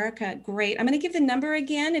America great. I'm going to give the number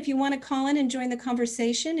again. If you want to call in and join the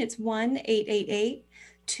conversation, it's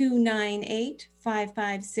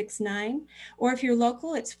 1-888-298-5569. Or if you're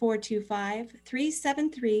local, it's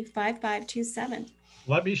 425-373-5527.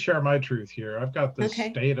 Let me share my truth here. I've got this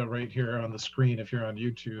data right here on the screen if you're on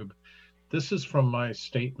YouTube. This is from my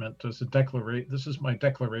statement. This is my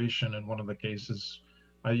declaration in one of the cases.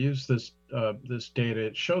 I use this data.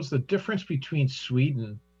 It shows the difference between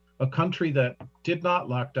Sweden, a country that did not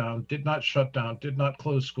lock down, did not shut down, did not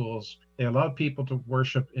close schools. They allowed people to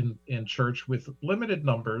worship in church with limited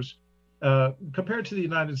numbers, compared to the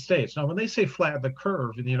United States. Now, when they say flatten the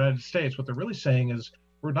curve in the United States, what they're really saying is,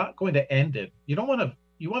 we're not going to end it. You want to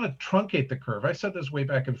truncate the curve. I said this way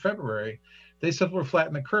back in February. They said we're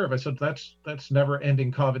flattening the curve. I said that's never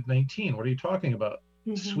ending COVID-19. What are you talking about?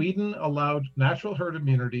 Mm-hmm. Sweden allowed natural herd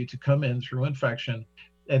immunity to come in through infection,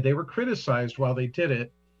 and they were criticized while they did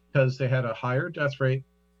it because they had a higher death rate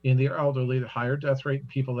in the elderly, a higher death rate in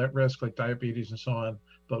people at risk like diabetes and so on.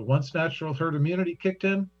 But once natural herd immunity kicked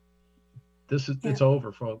in, it's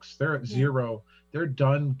over, folks. They're at zero They're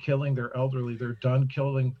done killing their elderly. They're done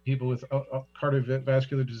killing people with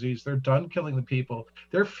cardiovascular disease. They're done killing the people.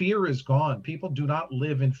 Their fear is gone. People do not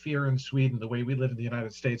live in fear in Sweden the way we live in the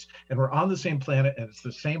United States. And we're on the same planet, and it's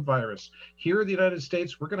the same virus. Here in the United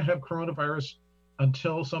States, we're going to have coronavirus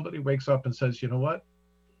until somebody wakes up and says, you know what?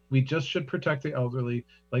 We just should protect the elderly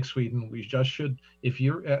like Sweden. We just should, if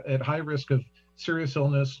you're at high risk of serious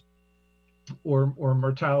illness or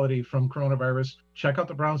mortality from coronavirus, check out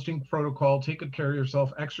the Brownstein protocol, take good care of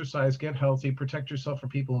yourself, exercise, get healthy, protect yourself from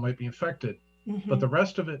people who might be infected. But the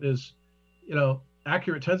rest of it is,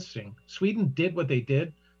 accurate testing. Sweden did what they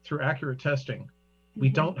did through accurate testing. We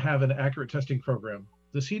don't have an accurate testing program.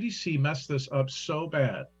 The CDC messed this up so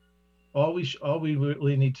bad. All we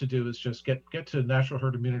really need to do is just get to natural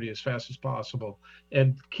herd immunity as fast as possible,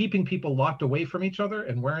 and keeping people locked away from each other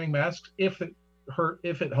and wearing masks. If it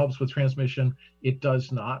helps with transmission, it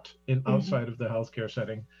does not outside of the healthcare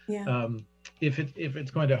setting. If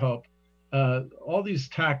it's going to help, all these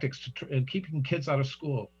tactics and keeping kids out of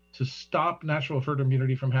school to stop natural herd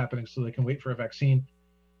immunity from happening so they can wait for a vaccine,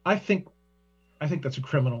 I think that's a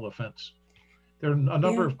criminal offense. There are a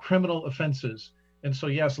number of criminal offenses. And so,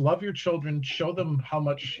 yes, love your children, show them how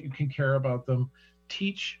much you can care about them,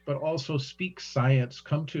 teach, but also speak science.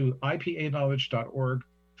 Come to IPAknowledge.org,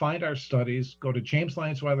 find our studies, go to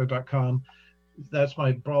jameslyonsweiler.com. That's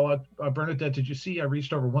my blog. Bernadette, did you see I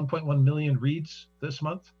reached over 1.1 million reads this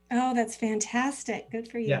month? Oh, that's fantastic. Good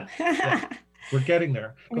for you. Yeah. We're getting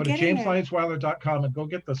there. Go to jameslyonsweiler.com and go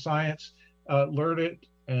get the science, learn it,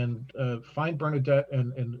 and find Bernadette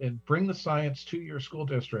and bring the science to your school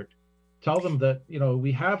district. Tell them that,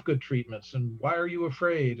 we have good treatments, and why are you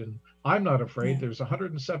afraid? And I'm not afraid. There's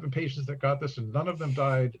 107 patients that got this, and none of them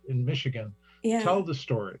died in Michigan. Tell the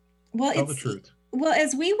story. Tell the truth. Well,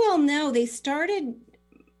 as we well know, the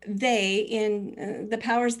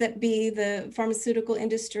powers that be, the pharmaceutical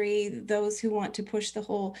industry, those who want to push the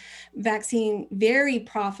whole very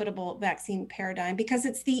profitable vaccine paradigm, because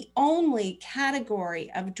it's the only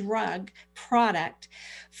category of drug product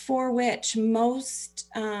for which most,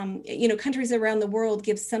 countries around the world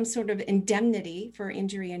give some sort of indemnity for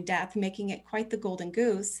injury and death, making it quite the golden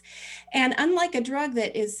goose. And unlike a drug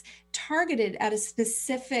that is targeted at a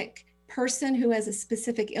specific person who has a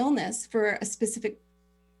specific illness for a specific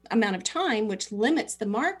amount of time, which limits the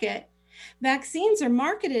market, vaccines are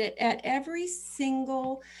marketed at every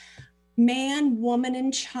single man, woman,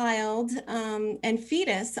 and child and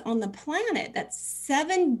fetus on the planet. That's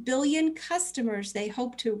 7 billion customers they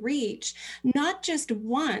hope to reach, not just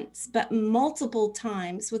once, but multiple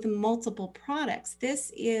times with multiple products.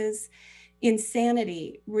 This is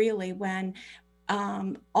insanity, really, when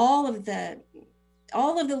all of the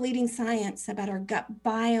leading science about our gut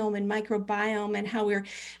biome and microbiome and how we're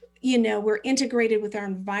integrated with our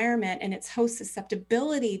environment and its host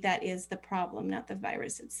susceptibility, that is the problem, not the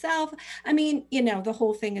virus itself. I mean, the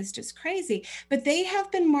whole thing is just crazy. But they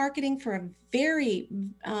have been marketing for a very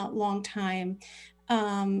long time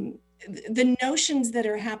the notions that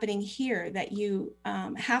are happening here, that you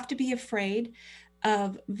have to be afraid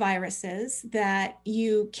of viruses, that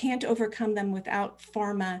you can't overcome them without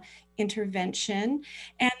pharma intervention,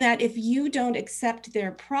 and that if you don't accept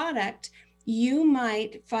their product, you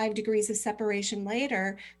might 5 degrees of separation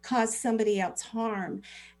later cause somebody else harm.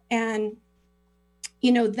 And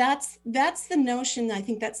that's the notion. I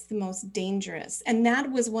think that's the most dangerous. And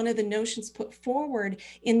that was one of the notions put forward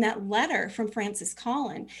in that letter from Francis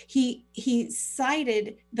Collin. He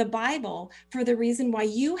cited the Bible for the reason why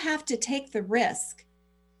you have to take the risk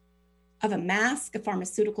of a mask, a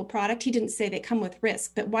pharmaceutical product. He didn't say they come with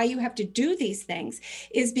risk, but why you have to do these things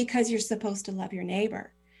is because you're supposed to love your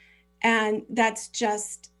neighbor. And that's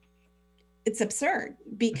just, it's absurd,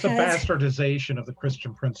 because it's a bastardization of the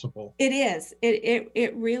Christian principle. It is.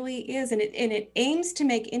 It really is. And it aims to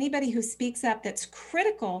make anybody who speaks up that's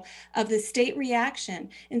critical of the state reaction.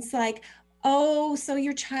 It's like, oh, so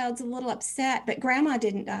your child's a little upset, but grandma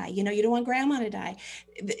didn't die. You don't want grandma to die.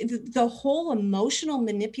 The whole emotional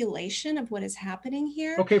manipulation of what is happening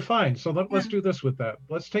here. Okay, fine. So let's do this with that.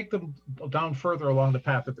 Let's take them down further along the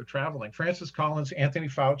path that they're traveling. Francis Collins, Anthony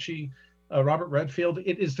Fauci, Robert Redfield.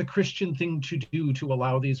 It is the Christian thing to do to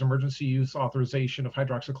allow these emergency use authorization of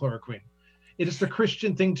hydroxychloroquine. It is the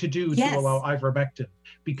Christian thing to do to allow ivermectin,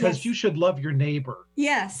 because you should love your neighbor.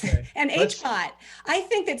 Yes. Okay. And HBOT. I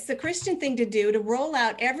think it's the Christian thing to do, to roll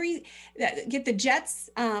out get the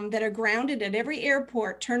jets that are grounded at every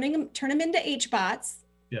airport, turn them into HBOTs.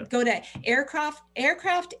 Yeah. Go to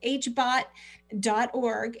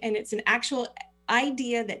aircrafthbot.org, and it's an actual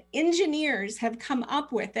idea that engineers have come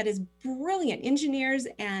up with that is brilliant, engineers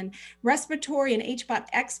and respiratory and HBOT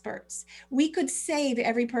experts, we could save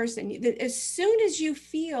every person. As soon as you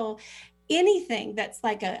feel anything that's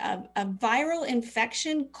like a viral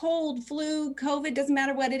infection, cold, flu, COVID, doesn't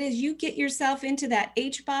matter what it is, you get yourself into that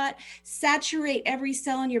HBOT, saturate every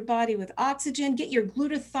cell in your body with oxygen, get your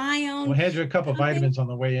glutathione. We'll hand you a couple of vitamins on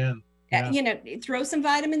the way in. Yeah. You know, throw some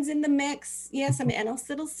vitamins in the mix. Yeah, some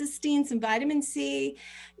N-acetylcysteine, some vitamin C.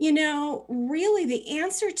 You know, really the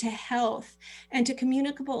answer to health and to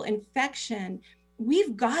communicable infection,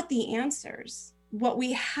 we've got the answers. What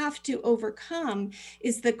we have to overcome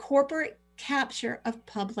is the corporate capture of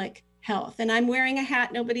public health. And I'm wearing a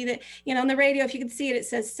hat, nobody that, you know, on the radio, if you can see it, it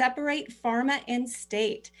says separate pharma and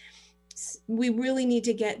state. We really need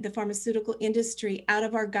to get the pharmaceutical industry out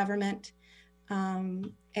of our government.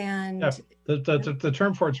 And yeah, the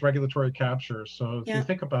term for it's regulatory capture. So if you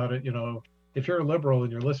think about it, you know, if you're a liberal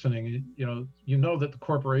and you're listening, you know that the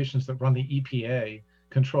corporations that run the EPA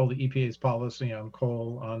control the EPA's policy on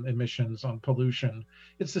coal, on emissions, on pollution.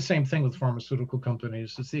 It's the same thing with pharmaceutical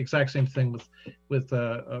companies. It's the exact same thing with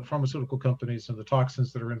pharmaceutical companies and the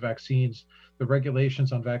toxins that are in vaccines. The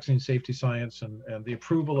regulations on vaccine safety science and the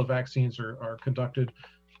approval of vaccines are conducted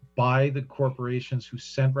by the corporations who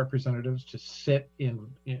sent representatives to sit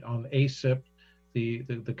on ACIP,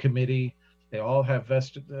 the committee. They all have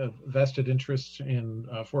vested interests in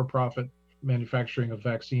for-profit manufacturing of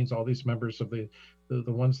vaccines, all these members of the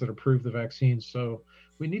ones that approve the vaccines. So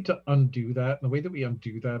we need to undo that. And the way that we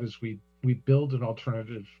undo that is we build an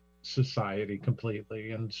alternative society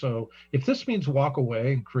completely. And so if this means walk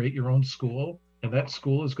away and create your own school, and that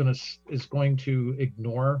school is going to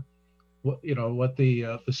ignore what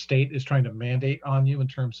the state is trying to mandate on you in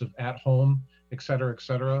terms of at home, et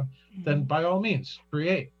cetera, then by all means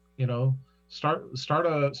create, start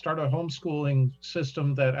a homeschooling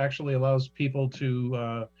system that actually allows people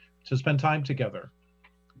to spend time together.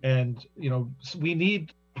 And we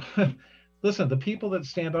need listen, the people that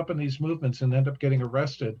stand up in these movements and end up getting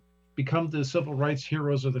arrested become the civil rights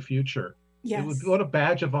heroes of the future. Yes. It would be what a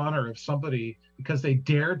badge of honor if somebody, because they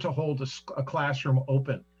dared to hold a classroom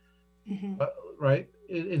open. Mm-hmm. Right?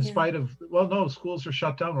 In spite of, well, no, schools are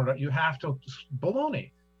shut down. You have to, baloney.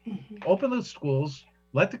 Mm-hmm. Open the schools,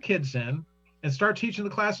 let the kids in, and start teaching the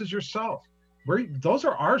classes yourself. Those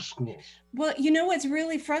are our schools. Well, what's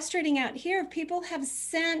really frustrating out here, people have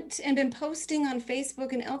sent and been posting on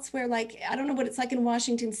Facebook and elsewhere, like, I don't know what it's like in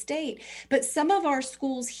Washington State, but some of our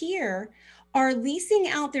schools here are leasing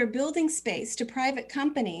out their building space to private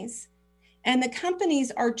companies. And the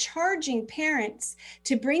companies are charging parents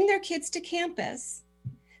to bring their kids to campus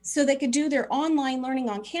so they could do their online learning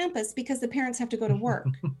on campus because the parents have to go to work.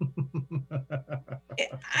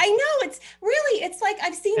 I know, it's like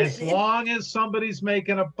I've seen as long as somebody's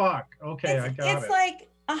making a buck. Okay, I got it. It's like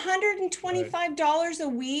 $125 a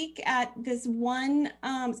week at this one,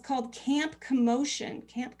 it's called Camp Commotion.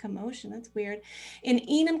 Camp Commotion, that's weird. In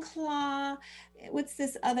Enumclaw, what's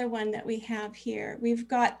this other one that we have here? We've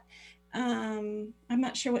got, I'm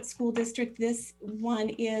not sure what school district this one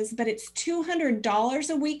is, but it's $200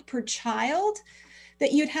 a week per child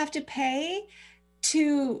that you'd have to pay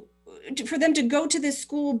for them to go to this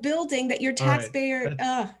school building that your taxpayer.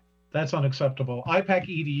 That's unacceptable. IPAC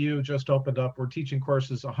EDU just opened up. We're teaching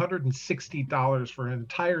courses $160 for an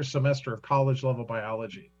entire semester of college level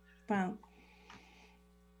biology. Wow.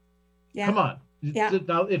 Yeah. Come on. Yeah.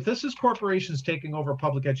 Now, if this is corporations taking over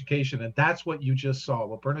public education, and that's what you just saw,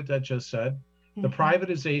 what Bernadette just said, mm-hmm. the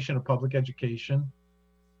privatization of public education,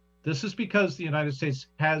 this is because the United States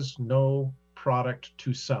has no product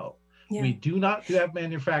to sell. Yeah. We do not have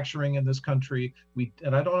manufacturing in this country.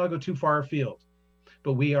 And I don't want to go too far afield,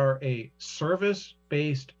 but we are a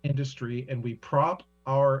service-based industry, and we prop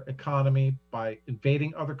our economy by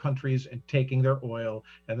invading other countries and taking their oil.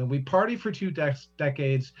 And then we party for 2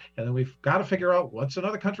 decades, and then we've got to figure out what's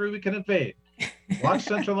another country we can invade. Watch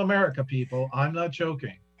Central America, people. I'm not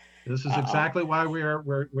joking. This is exactly why we are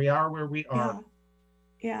where we are.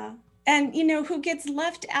 Yeah. And, who gets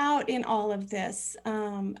left out in all of this,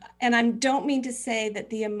 and I don't mean to say that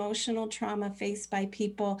the emotional trauma faced by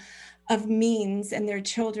people of means and their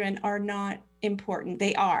children are not important.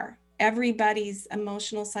 They are. Everybody's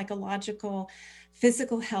emotional, psychological,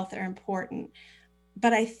 physical health are important.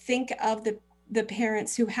 But I think of the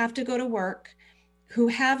parents who have to go to work, who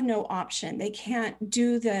have no option. They can't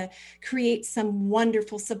create some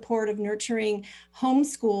wonderful, supportive, nurturing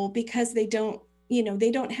homeschool because they don't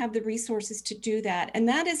have the resources to do that. And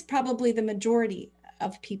that is probably the majority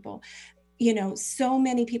of people. so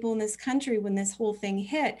many people in this country, when this whole thing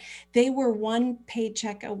hit, they were one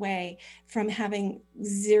paycheck away from having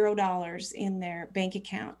 $0 in their bank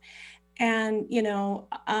account. And,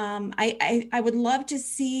 I would love to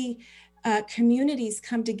see communities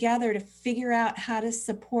come together to figure out how to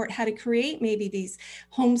support, how to create maybe these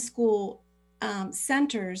homeschool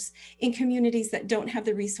centers in communities that don't have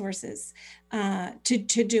the resources to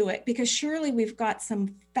do it, because surely we've got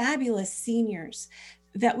some fabulous seniors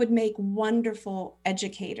that would make wonderful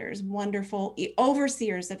educators, wonderful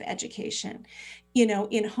overseers of education,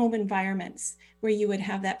 in home environments where you would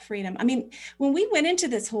have that freedom. I mean, when we went into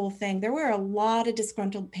this whole thing, there were a lot of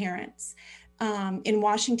disgruntled parents in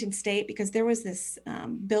Washington State, because there was this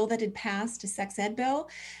bill that had passed, a sex ed bill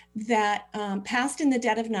that passed in the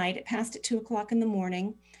dead of night. It passed at 2:00 in the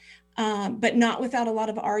morning, but not without a lot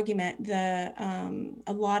of argument.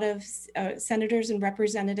 A lot of senators and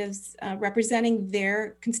representatives representing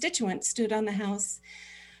their constituents stood on the House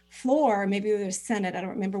floor, maybe it was Senate, I don't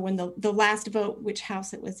remember when the last vote, which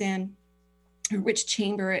House it was in, or which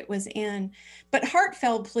chamber it was in, but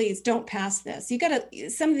heartfelt pleas, don't pass this. You got to,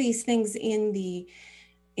 some of these things in the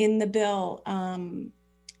bill,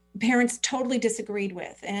 parents totally disagreed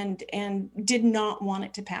with and did not want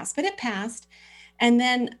it to pass, but it passed. And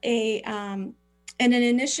then an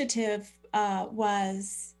initiative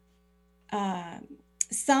was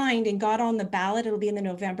signed and got on the ballot. It'll be in the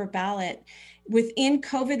November ballot. Within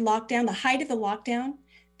COVID lockdown, the height of the lockdown,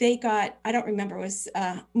 they got, I don't remember, it was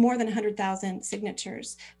more than 100,000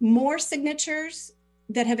 signatures, more signatures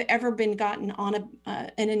that have ever been gotten on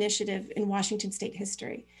an initiative in Washington State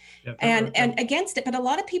history. Yeah, and against it. But a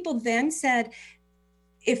lot of people then said,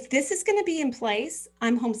 if this is going to be in place,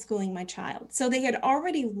 I'm homeschooling my child. So they had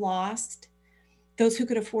already lost, those who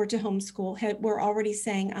could afford to homeschool were already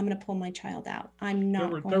saying, I'm going to pull my child out. I'm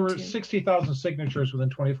not going to. There were 60,000 signatures within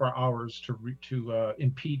 24 hours to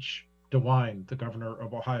impeach DeWine, the governor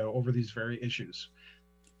of Ohio, over these very issues.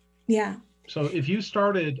 Yeah. So if you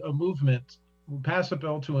started a movement, pass a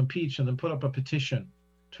bill to impeach, and then put up a petition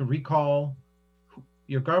to recall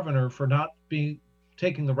your governor for not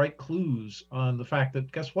taking the right clues on the fact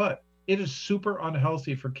that, guess what? It is super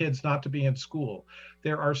unhealthy for kids not to be in school.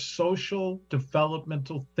 There are social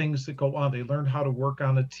developmental things that go on. They learn how to work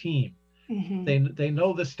on a team. Mm-hmm. They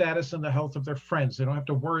know the status and the health of their friends. They don't have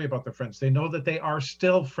to worry about their friends. They know that they are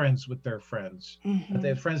still friends with their friends. Mm-hmm. That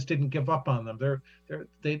their friends didn't give up on them.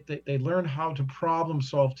 They learn how to problem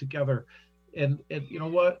solve together. And you know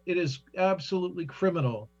what? It is absolutely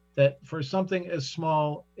criminal that for something as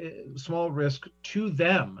small risk to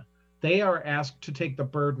them, they are asked to take the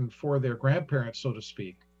burden for their grandparents, so to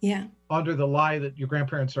speak. Yeah. Under the lie that your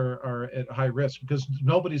grandparents are at high risk, because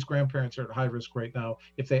nobody's grandparents are at high risk right now.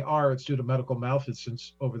 If they are, it's due to medical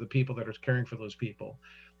malfeasance over the people that are caring for those people.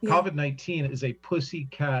 Yeah. COVID-19 is a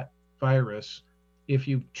pussycat virus if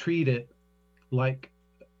you treat it like,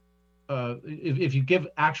 if you give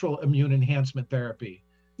actual immune enhancement therapy.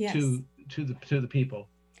 Yes. to the people.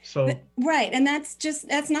 So right, and that's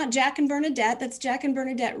not Jack and Bernadette. That's Jack and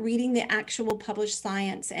Bernadette reading the actual published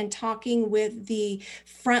science and talking with the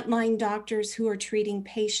frontline doctors who are treating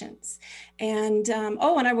patients. And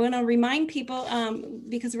and I want to remind people,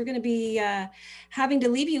 because we're going to be having to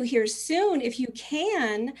leave you here soon, if you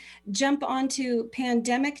can jump onto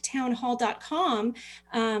pandemictownhall.com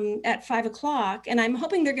at 5:00, and I'm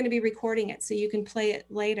hoping they're going to be recording it so you can play it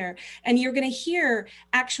later. And you're going to hear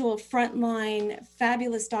actual frontline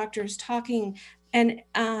fabulous doctors talking and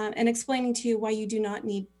explaining to you why you do not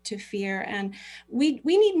need to fear. And we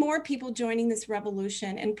need more people joining this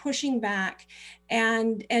revolution and pushing back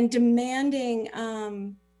and demanding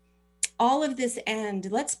all of this end.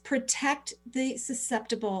 Let's protect the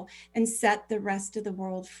susceptible and set the rest of the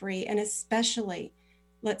world free. And especially,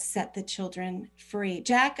 let's set the children free.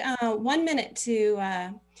 Jack, 1 minute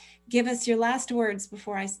to give us your last words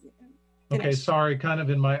before I finish. Okay, sorry, kind of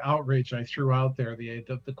in my outrage, I threw out there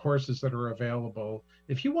the courses that are available.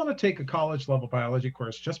 If you want to take a college level biology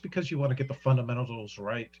course, just because you want to get the fundamentals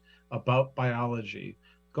right about biology,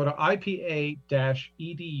 go to ipa-edu.org,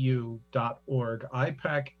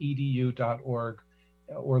 ipacedu.org,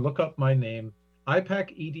 or look up my name.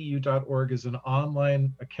 ipacedu.org is an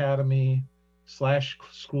online academy /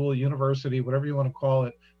 school, university, whatever you want to call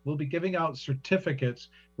it. We'll be giving out certificates.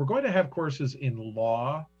 We're going to have courses in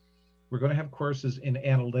law. We're going to have courses in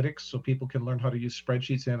analytics so people can learn how to use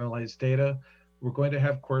spreadsheets to analyze data. We're going to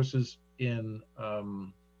have courses in,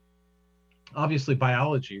 obviously,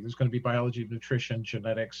 biology. There's going to be biology, nutrition,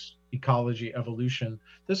 genetics, ecology, evolution.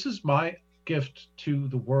 This is my gift to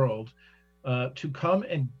the world, to come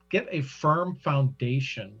and get a firm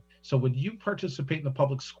foundation. So when you participate in the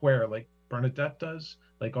public square, like Bernadette does,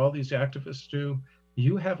 like all these activists do,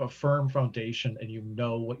 you have a firm foundation and you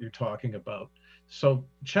know what you're talking about. So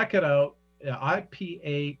check it out,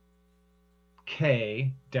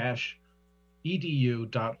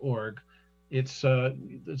 ipak-edu.org. It's a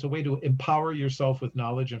way to empower yourself with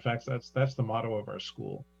knowledge. In fact, that's the motto of our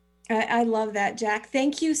school. I love that, Jack.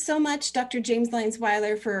 Thank you so much, Dr. James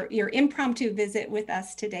Lyons-Weiler, for your impromptu visit with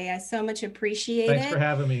us today. I so much appreciate it. Thanks for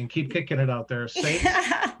having me, and keep kicking it out there.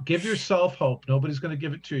 Give yourself hope. Nobody's going to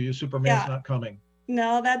give it to you. Superman's not coming.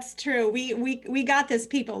 No, that's true. We got this,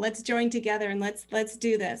 people. Let's join together and let's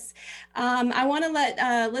do this. I want to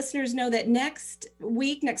let listeners know that next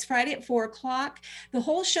Friday at 4:00, the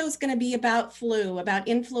whole show is going to be about flu, about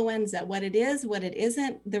influenza, what it is, what it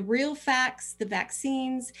isn't, the real facts, the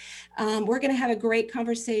vaccines. We're going to have a great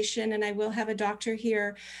conversation, and I will have a doctor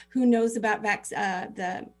here who knows about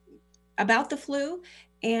the flu.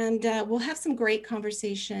 And we'll have some great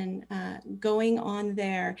conversation going on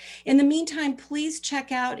there. In the meantime, please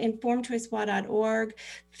check out informedchoicewa.org.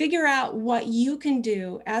 Figure out what you can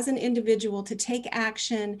do as an individual to take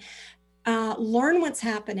action, learn what's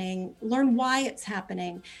happening, learn why it's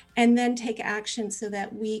happening, and then take action so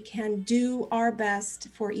that we can do our best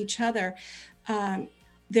for each other.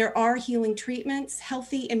 There are healing treatments.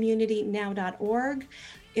 HealthyImmunityNow.org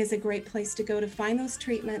is a great place to go to find those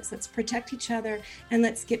treatments. Let's protect each other and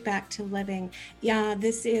let's get back to living.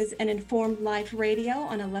 This is an Informed Life Radio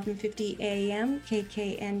on 1150 AM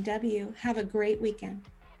KKNW. Have a great weekend.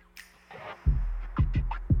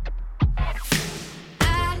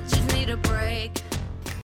 I just need a break.